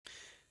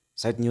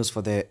Sad news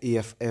for the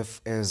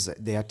EFF as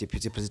their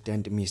Deputy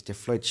President, Mr.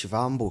 Floyd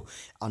Shivambu,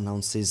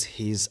 announces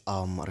his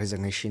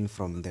resignation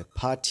from the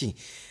party.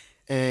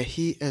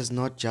 He has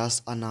not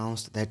just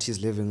announced that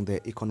he's leaving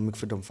the Economic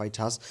Freedom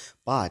Fighters,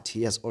 but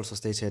he has also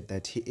stated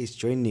that he is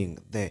joining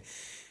the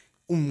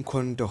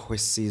UMkhonto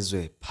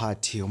Wesizwe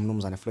party.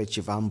 Umnumzane Floyd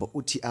Shivambu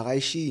uthi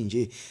akayishiyi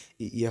nje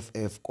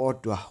i-EFF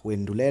kodwa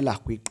wendulela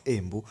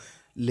kwiqembu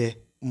le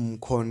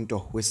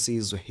Umkhonto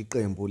Wesizwe,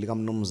 iqembu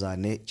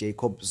likamnumzane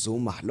Jacob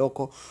Zuma.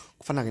 Lokho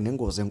kufana ke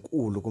nengozi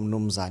enkulu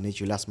kumnumzane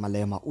Julius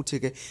Malema. Uthi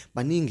ke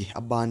baningi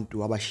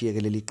abantu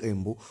abashiyekele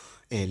iqembu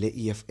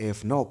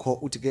le-EFF, nokho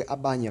uthi ke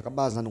abanye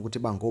akabazana ukuthi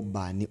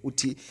bangobani.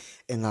 Uthi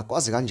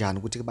engakwazi kanjani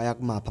ukuthi ke baya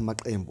kumapha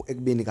amaqembu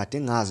ekubeni kade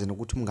engazi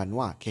nokuthi umngani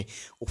wakhe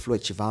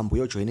uFloyd Shivambu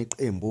uyojoyina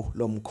iqembu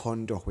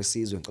lomkhonto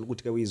wesizwe. Ngicela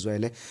ukuthi ke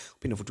uyizwele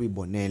uphinde futhi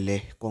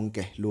uyibonele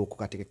konke lokhu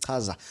kade ke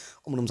chaza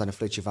umnumzane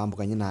Floyd Shivambu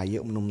kanye naye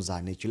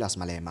umnumzane Julius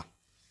Malema.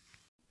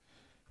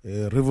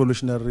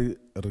 Revolutionary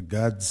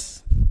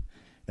regards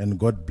and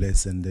God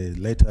bless, and the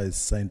letter is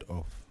signed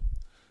off.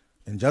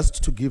 And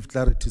just to give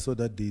clarity so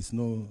that there is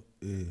no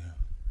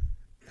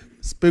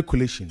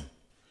speculation,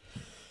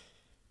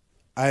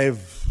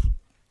 I've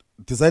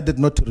decided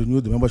not to renew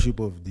the membership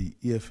of the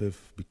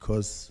EFF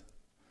because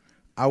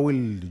I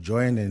will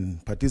join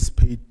and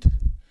participate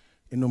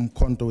in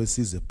UMkhonto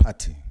Wesizwe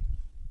party.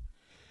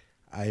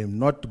 I am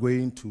not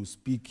going to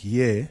speak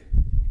here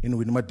in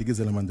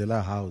Winnie-Madikizela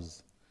Mandela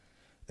House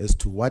as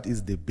to what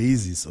is the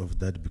basis of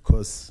that,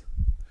 because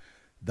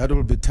that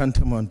will be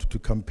tantamount to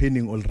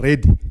campaigning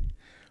already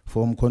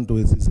for UMkhonto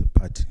Wesizwe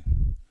party.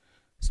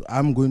 So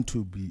I'm going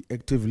to be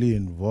actively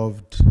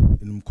involved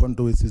in UMkhonto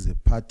Wesizwe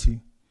party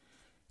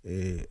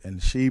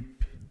and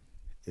shape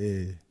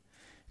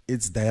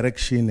its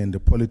direction and the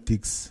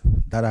politics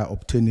that are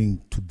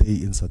obtaining today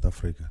in South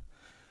Africa.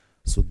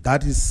 So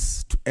that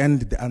is to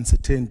end the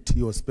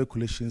uncertainty or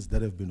speculations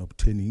that have been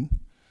obtaining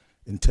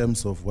in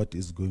terms of what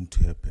is going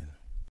to happen.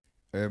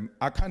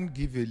 I can't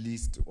give a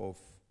list of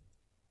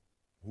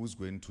who's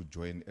going to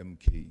join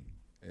MK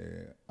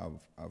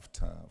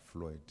after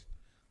Floyd.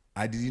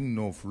 I didn't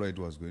know Floyd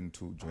was going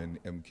to join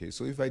MK.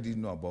 So if I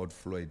didn't know about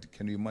Floyd,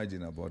 can you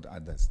imagine about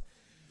others?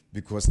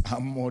 Because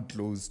I'm more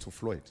close to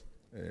Floyd,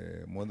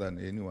 more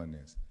than anyone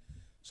else.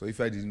 So if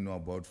I didn't know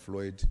about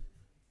Floyd,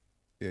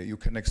 you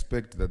can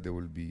expect that there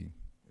will be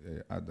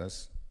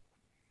others.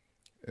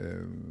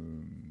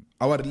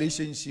 Our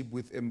relationship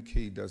with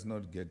MK does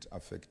not get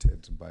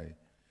affected by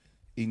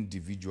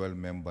individual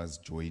members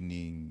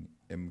joining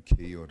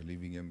MK or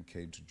leaving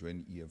MK to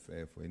join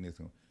EFF or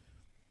anything.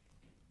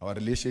 Our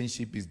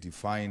relationship is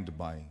defined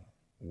by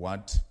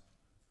what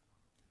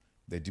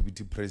the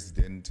Deputy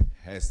President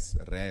has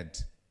read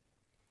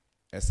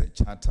as a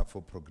charter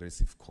for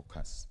Progressive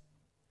Caucus.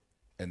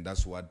 And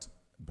that's what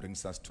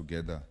brings us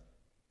together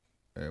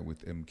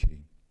with MK.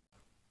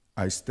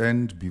 I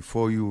stand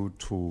before you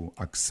to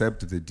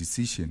accept the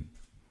decision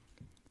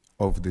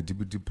of the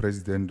Deputy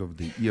President of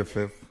the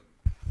EFF,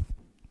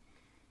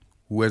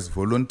 who has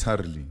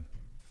voluntarily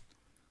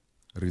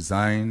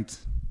resigned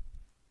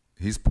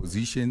his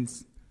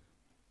positions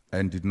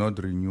and did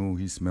not renew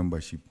his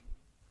membership.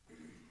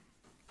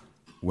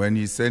 When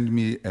he sent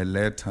me a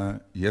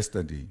letter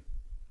yesterday,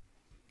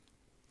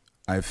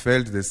 I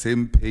felt the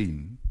same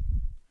pain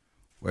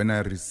when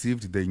I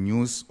received the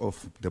news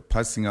of the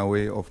passing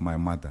away of my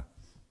mother.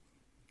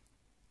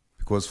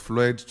 Because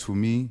Floyd, to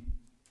me,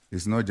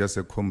 is not just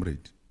a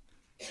comrade,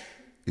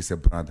 he's a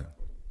brother.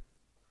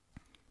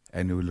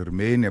 And he will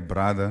remain a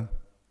brother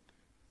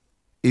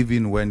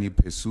even when he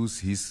pursues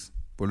his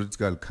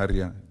political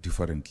career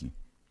differently.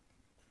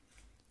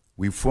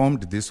 We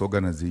formed this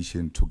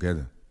organization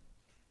together.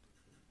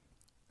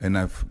 And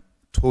I've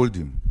told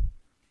him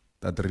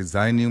that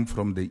resigning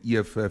from the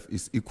EFF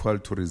is equal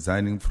to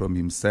resigning from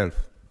himself,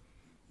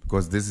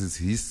 because this is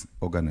his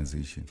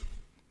organization.